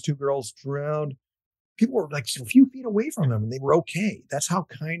where these two girls drowned. People were like a few feet away from them, and they were okay. That's how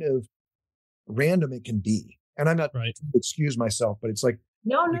kind of random it can be. And I'm not to excuse myself, but it's like,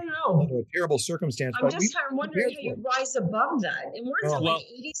 No. a terrible circumstance. I'm just kind of wondering how you rise above that. And weren't there like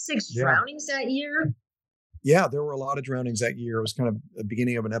 86 drownings that year? Yeah, there were a lot of drownings that year. It was kind of the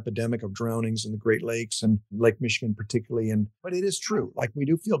beginning of an epidemic of drownings in the Great Lakes and Lake Michigan particularly. But it is true. Like, we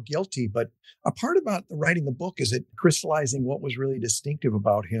do feel guilty. But a part about writing the book is it crystallizing what was really distinctive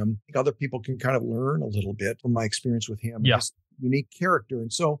about him. I think other people can kind of learn a little bit from my experience with him. Yeah. His unique character.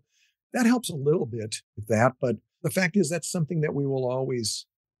 And so that helps a little bit with that. But the fact is, that's something that we will always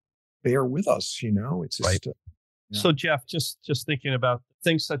bear with us. It's just right. So, Jeff, just thinking about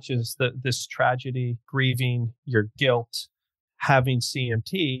things such as this tragedy, grieving, your guilt, having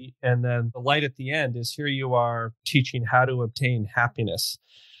CMT, and then the light at the end is here you are teaching how to obtain happiness.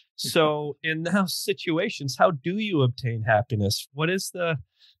 So in those situations, how do you obtain happiness? What is the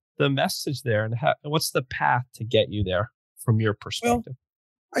message there, and what's the path to get you there from your perspective?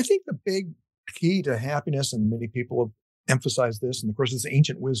 Well, I think the big key to happiness, and many people have emphasized this, and of course it's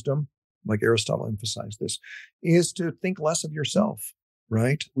ancient wisdom, like Aristotle emphasized this, is to think less of yourself,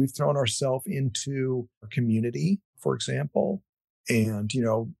 right? We've thrown ourselves into a community, for example, and,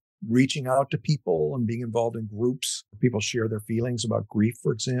 reaching out to people and being involved in groups where people share their feelings about grief,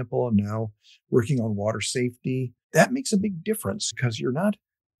 for example, and now working on water safety. That makes a big difference because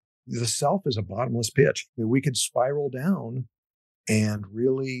the self is a bottomless pit. I mean, we could spiral down and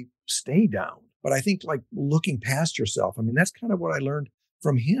really stay down. But I think like looking past yourself, I mean, that's kind of what I learned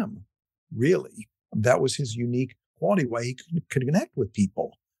from him. Really, that was his unique quality, why he could connect with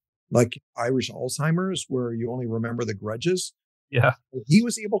people. Like Irish Alzheimer's, where you only remember the grudges. Yeah. He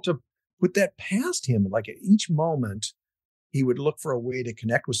was able to put that past him. Like at each moment, he would look for a way to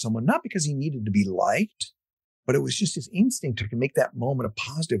connect with someone, not because he needed to be liked, but it was just his instinct to make that moment a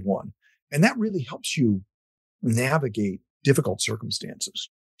positive one. And that really helps you navigate difficult circumstances.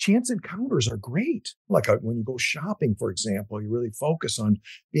 Chance encounters are great. Like when you go shopping, for example, you really focus on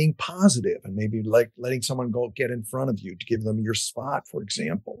being positive and maybe like letting someone go get in front of you to give them your spot, for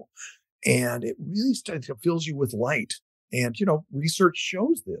example. And it really fills you with light. And, research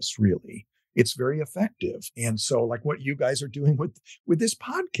shows this really. It's very effective. And so like what you guys are doing with this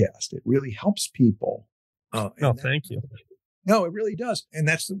podcast, it really helps people. Thank you. No, it really does. And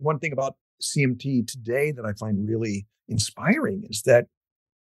that's the one thing about CMT today that I find really inspiring is that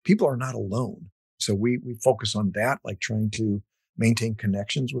people are not alone. So we focus on that, like trying to maintain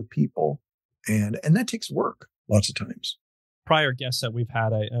connections with people. And that takes work lots of times. Prior guests that we've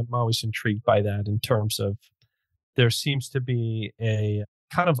had, I'm always intrigued by that in terms of there seems to be a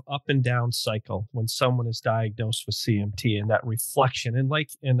kind of up and down cycle when someone is diagnosed with CMT and that reflection.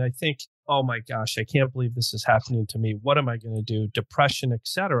 And I think, oh my gosh, I can't believe this is happening to me. What am I going to do? Depression,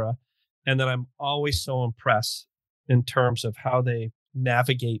 etc. And then I'm always so impressed in terms of how they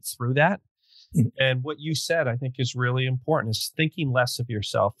navigate through that. Mm-hmm. And what you said, I think, is really important, is thinking less of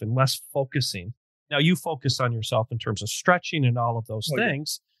yourself and less focusing. Now, you focus on yourself in terms of stretching and all of those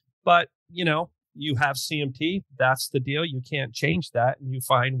things, but, you have CMT, that's the deal. You can't change that. And you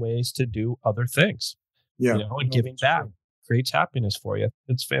find ways to do other things, Yeah. and giving back creates happiness for you.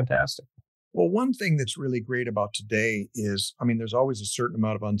 It's fantastic. Well, one thing that's really great about today is, I mean, there's always a certain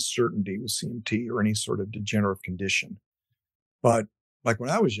amount of uncertainty with CMT or any sort of degenerative condition. But like when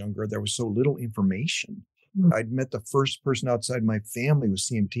I was younger, there was so little information. I'd met the first person outside my family with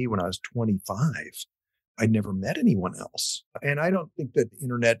CMT when I was 25. I'd never met anyone else. And I don't think that the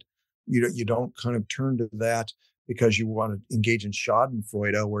internet, you don't kind of turn to that because you want to engage in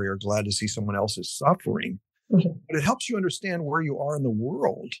schadenfreude where you're glad to see someone else is suffering. But it helps you understand where you are in the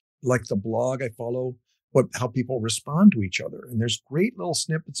world. Like the blog I follow, how people respond to each other. And there's great little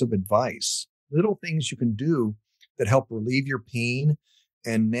snippets of advice, little things you can do that help relieve your pain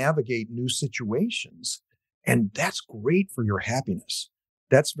and navigate new situations. And that's great for your happiness.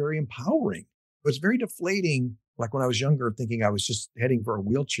 That's very empowering. It was very deflating. Like when I was younger, thinking I was just heading for a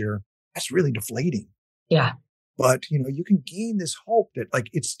wheelchair, that's really deflating. Yeah. But, you can gain this hope that like,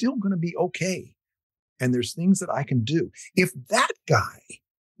 it's still going to be okay. And there's things that I can do. If that guy,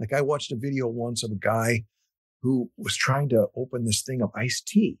 like I watched a video once of a guy who was trying to open this thing of iced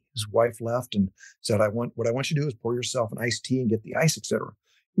tea. His wife left and said, what I want you to do is pour yourself an iced tea and get the ice, etc.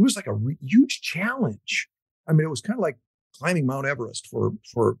 It was like a huge challenge. I mean, it was kind of like climbing Mount Everest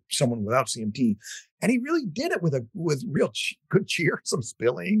for someone without CMT. And he really did it with real good cheer, some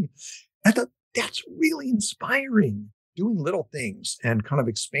spilling. I thought that's really inspiring. Doing little things and kind of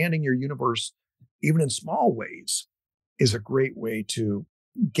expanding your universe, even in small ways, is a great way to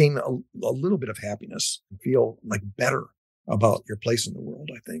gain a little bit of happiness and feel like better about your place in the world,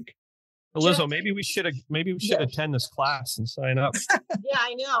 I think. Elizabeth, maybe we should attend this class and sign up. Yeah,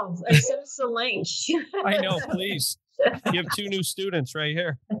 I know. Send us the link. I know, please. You have 2 new students right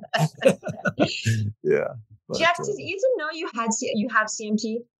here. Yeah. But, Jeff, did Ethan know you have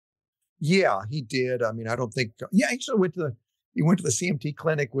CMT? Yeah, he did. I mean, I don't think. Yeah, actually, he went to the CMT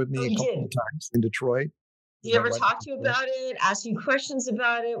clinic with me a couple of times in Detroit. Did he ever talk to you about it? Ask you questions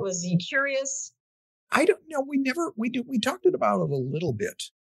about it? Was he curious? I don't know. We talked about it a little bit,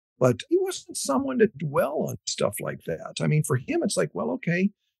 but he wasn't someone to dwell on stuff like that. I mean, for him, it's like, well, okay,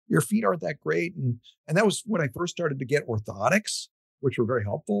 your feet aren't that great. And that was when I first started to get orthotics, which were very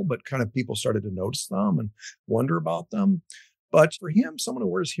helpful, but kind of people started to notice them and wonder about them. But for him, someone who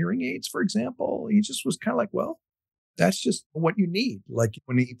wears hearing aids, for example, he just was kind of like, well, that's just what you need. Like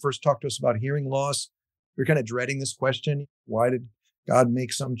when he first talked to us about hearing loss, we were kind of dreading this question. Why did God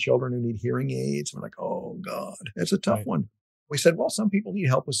make some children who need hearing aids? We're like, oh God, that's a tough one. We said, well, some people need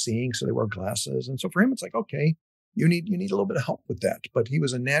help with seeing, so they wear glasses. And so for him, it's like, okay, you need a little bit of help with that. But he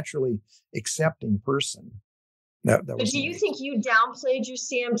was a naturally accepting person. But do you think you downplayed your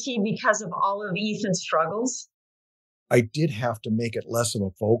CMT because of all of Ethan's struggles? I did have to make it less of a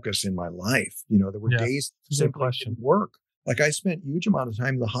focus in my life. There were days that simply didn't work. Like I spent a huge amount of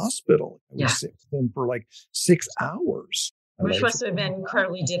time in the hospital. I would sit with him for like 6 hours. Which must have been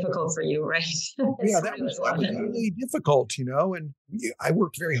incredibly difficult for you, right? Yeah, that was really difficult, and I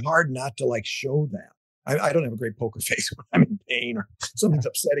worked very hard not to like show that. I don't have a great poker face when I'm in pain or something's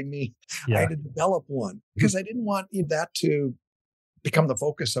upsetting me. Yeah. I had to develop one because I didn't want that to become the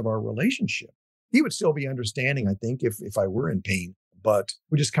focus of our relationship. He would still be understanding, I think, if I were in pain, but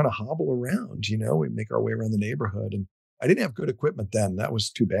we just kind of hobble around, we make our way around the neighborhood. And I didn't have good equipment then. That was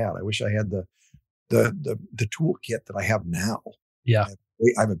too bad. I wish I had the toolkit that I have now. Yeah.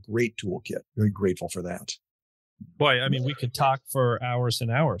 I have a great toolkit. Very grateful for that. Boy, I mean, we could talk for hours and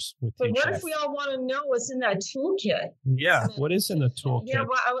hours with you. But what if we all want to know what's in that toolkit? Yeah, what is in the toolkit? Yeah,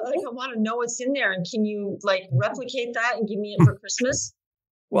 well, I want to know what's in there. And can you replicate that and give me it for Christmas?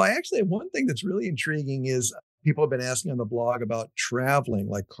 Well, actually, one thing that's really intriguing is people have been asking on the blog about traveling,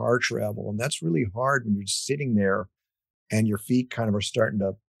 like car travel. And that's really hard when you're just sitting there and your feet kind of are starting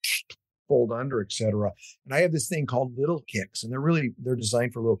to fold under, et cetera. And I have this thing called Little Kicks, and they're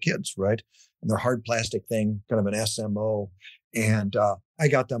designed for little kids, right? And they're hard plastic thing, kind of an SMO. And I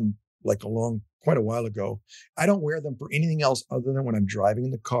got them quite a while ago. I don't wear them for anything else other than when I'm driving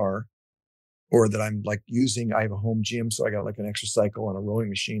in the car, or that I'm I have a home gym, so I got like an exercise cycle and a rowing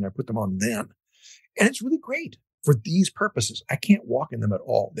machine. I put them on then. And it's really great for these purposes. I can't walk in them at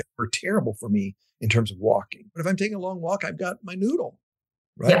all. They're terrible for me in terms of walking. But if I'm taking a long walk, I've got my noodle,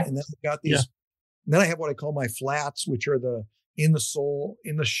 right? Yeah. And then I've got these, then I have what I call my flats, which are the in the sole,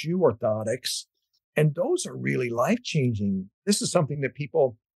 in the shoe orthotics. And those are really life-changing. This is something that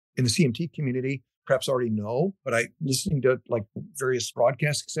people in the CMT community perhaps already know, but listening to like various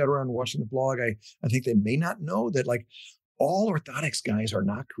broadcasts, et cetera, and watching the blog, I think they may not know that like all orthotics guys are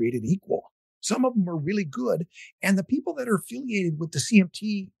not created equal. Some of them are really good. And the people that are affiliated with the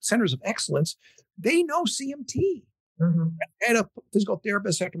CMT Centers of Excellence, they know CMT. Mm-hmm. I had a physical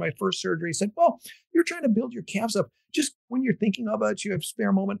therapist after my first surgery said, well, you're trying to build your calves up. Just when you're thinking about you have a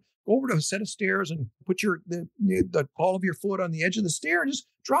spare moment, go over to a set of stairs and put the ball of your foot on the edge of the stair and just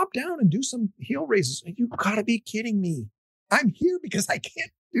drop down and do some heel raises. And you gotta be kidding me. I'm here because I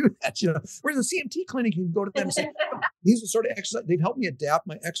can't do that. Whereas the CMT clinic, you can go to them and say, these are the sort of exercise. They've helped me adapt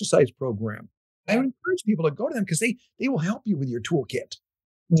my exercise program. I would encourage people to go to them because they will help you with your toolkit.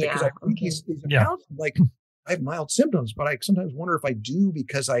 Because I read these accounts, like I have mild symptoms, but I sometimes wonder if I do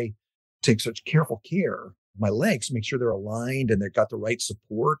because I take such careful care of my legs to make sure they're aligned and they've got the right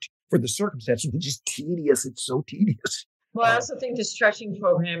support for the circumstances, which is tedious. It's so tedious. Well, I also think the stretching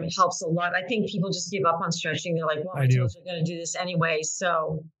program helps a lot. I think people just give up on stretching. They're like, well, my toes are going to do this anyway,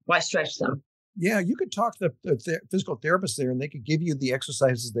 so why stretch them? Yeah, you could talk to the physical therapist there and they could give you the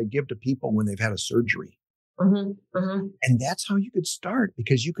exercises they give to people when they've had a surgery. Mm-hmm, mm-hmm. And that's how you could start,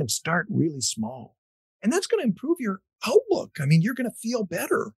 because you can start really small. And that's going to improve your outlook. I mean, you're going to feel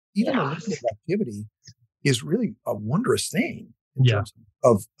better. Even a little bit of activity is really a wondrous thing in terms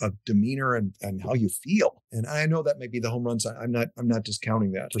of demeanor and how you feel. And I know that may be the home run side. I'm not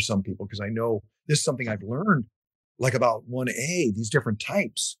discounting that for some people, because I know this is something I've learned, like about 1A, these different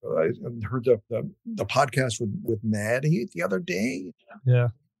types. I heard the podcast with Maddie the other day. Yeah.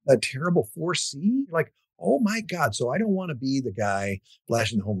 That terrible 4C. Like, oh my God. So I don't want to be the guy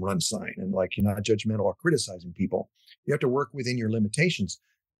flashing the home run sign and like, you're not judgmental or criticizing people. You have to work within your limitations,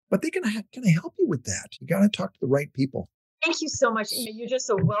 but they can help you with that. You got to talk to the right people. Thank you so much. You're just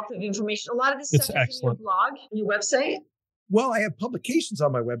a wealth of information. A lot of this stuff is in your blog, your website. Well, I have publications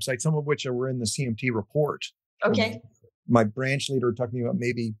on my website, some of which were in the CMT report. Okay. My branch leader talked to me about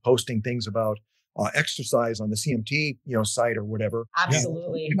maybe posting things about exercise on the CMT, site or whatever.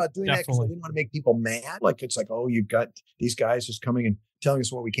 Absolutely. Yeah, about doing that because I didn't want to make people mad. Like, it's like, oh, you've got these guys just coming and telling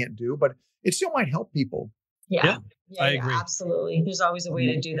us what we can't do, but it still might help people. Yeah, I agree. Absolutely. There's always a way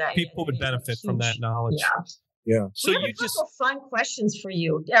to do that. People would benefit from that knowledge. Yeah. So we have a couple fun questions for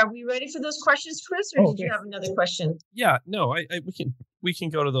you. Are we ready for those questions, Chris, or did you have another question? Yeah, no, we can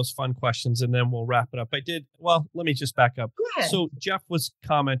go to those fun questions and then we'll wrap it up. Let me just back up. Go ahead. So Jeff was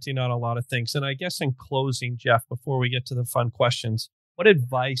commenting on a lot of things. And I guess in closing, Jeff, before we get to the fun questions, what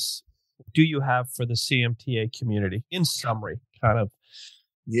advice do you have for the CMTA community? In summary, kind of.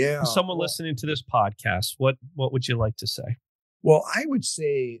 Yeah. Someone listening to this podcast, what would you like to say? Well, I would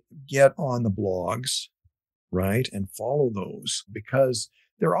say get on the blogs, right? And follow those, because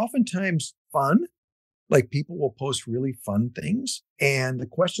they're oftentimes fun. Like, people will post really fun things, and the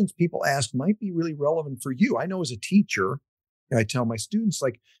questions people ask might be really relevant for you. I know as a teacher, I tell my students,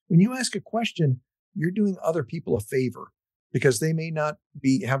 like, when you ask a question, you're doing other people a favor, because they may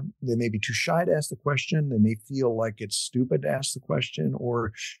be too shy to ask the question. They may feel like it's stupid to ask the question,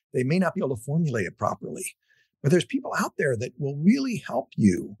 or they may not be able to formulate it properly. But there's people out there that will really help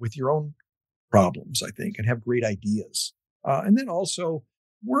you with your own problems, I think, and have great ideas. And then also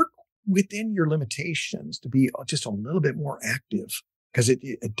work within your limitations to be just a little bit more active, because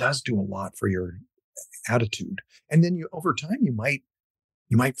it does do a lot for your attitude. And then over time, you might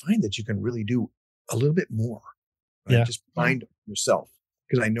find that you can really do a little bit more. Right? Yeah. Just find yourself,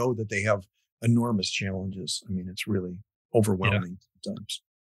 because I know that they have enormous challenges. I mean, it's really overwhelming sometimes.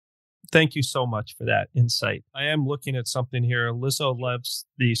 Thank you so much for that insight. I am looking at something here. Lizzo loves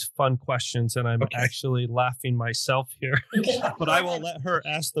these fun questions, and I'm actually laughing myself here. But I will let her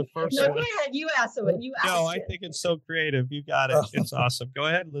ask the first one. Go ahead. You ask it. I think it's so creative. You got it. It's awesome. Go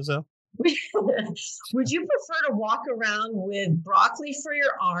ahead, Lizzo. Would you prefer to walk around with broccoli for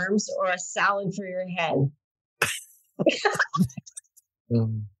your arms or a salad for your head?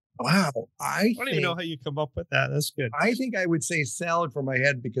 Wow. I don't even know how you come up with that. That's good. I think I would say salad for my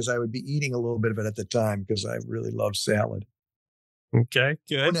head, because I would be eating a little bit of it at the time, because I really love salad. Okay,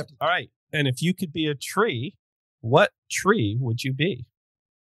 good. All right. And if you could be a tree, what tree would you be?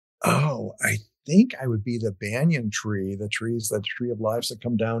 Oh, I think I would be the banyan tree, the tree of lives that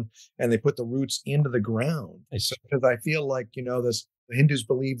come down and they put the roots into the ground. Because I feel like, the Hindus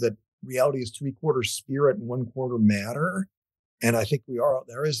believe that reality is 3/4 spirit and 1/4 matter. And I think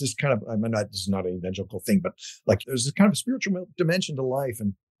there is this kind of, this is not an evangelical thing, but like there's this kind of spiritual dimension to life.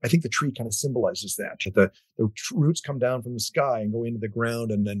 And I think the tree kind of symbolizes that. The roots come down from the sky and go into the ground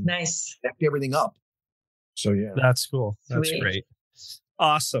and then connect everything up. So, yeah. That's cool. That's great.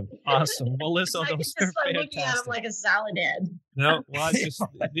 Awesome. Well, Lizzo, those are fantastic. Looking at him like a salad head. No, well,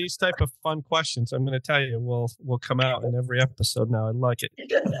 these type of fun questions, I'm going to tell you, will come out in every episode now. I like it.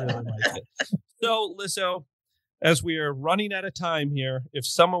 I really like it. So, Lizzo, As we are running out of time here, if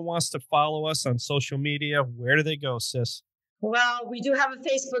someone wants to follow us on social media, where do they go, sis? Well, we do have a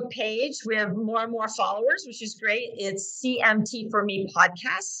Facebook page. We have more and more followers, which is great. It's CMT for Me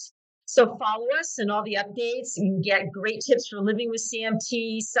Podcast. So follow us and all the updates. You can get great tips for living with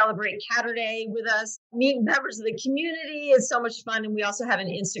CMT, celebrate Catterday with us, meet members of the community. It's so much fun. And we also have an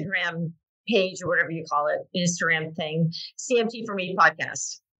Instagram page or whatever you call it, Instagram thing, CMT for Me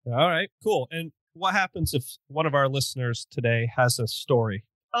Podcast. All right, cool. And what happens if one of our listeners today has a story?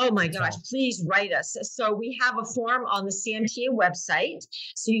 Oh my gosh, please write us. So we have a form on the CMTA website.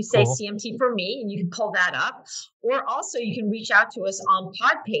 So you say CMT for me and you can pull that up. Or also you can reach out to us on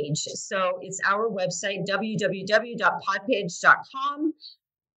Podpage. So it's our website, www.podpage.com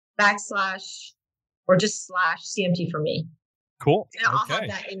 / or just /CMT for me. Cool. And I'll have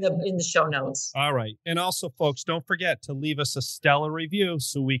that in the show notes. All right. And also, folks, don't forget to leave us a stellar review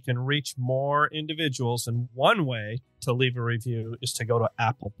so we can reach more individuals. And one way to leave a review is to go to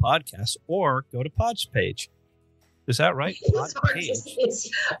Apple Podcasts or go to Pod's page. Is that right? It's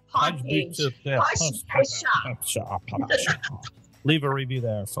Podpage. Leave a review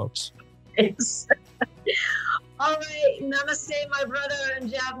there, folks. Thanks. All right. Namaste, my brother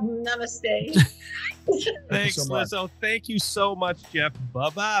and Jeff. Namaste. Thanks, Lizzo. Thank you so much, Jeff.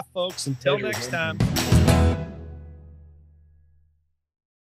 Bye-bye, folks. Until next time.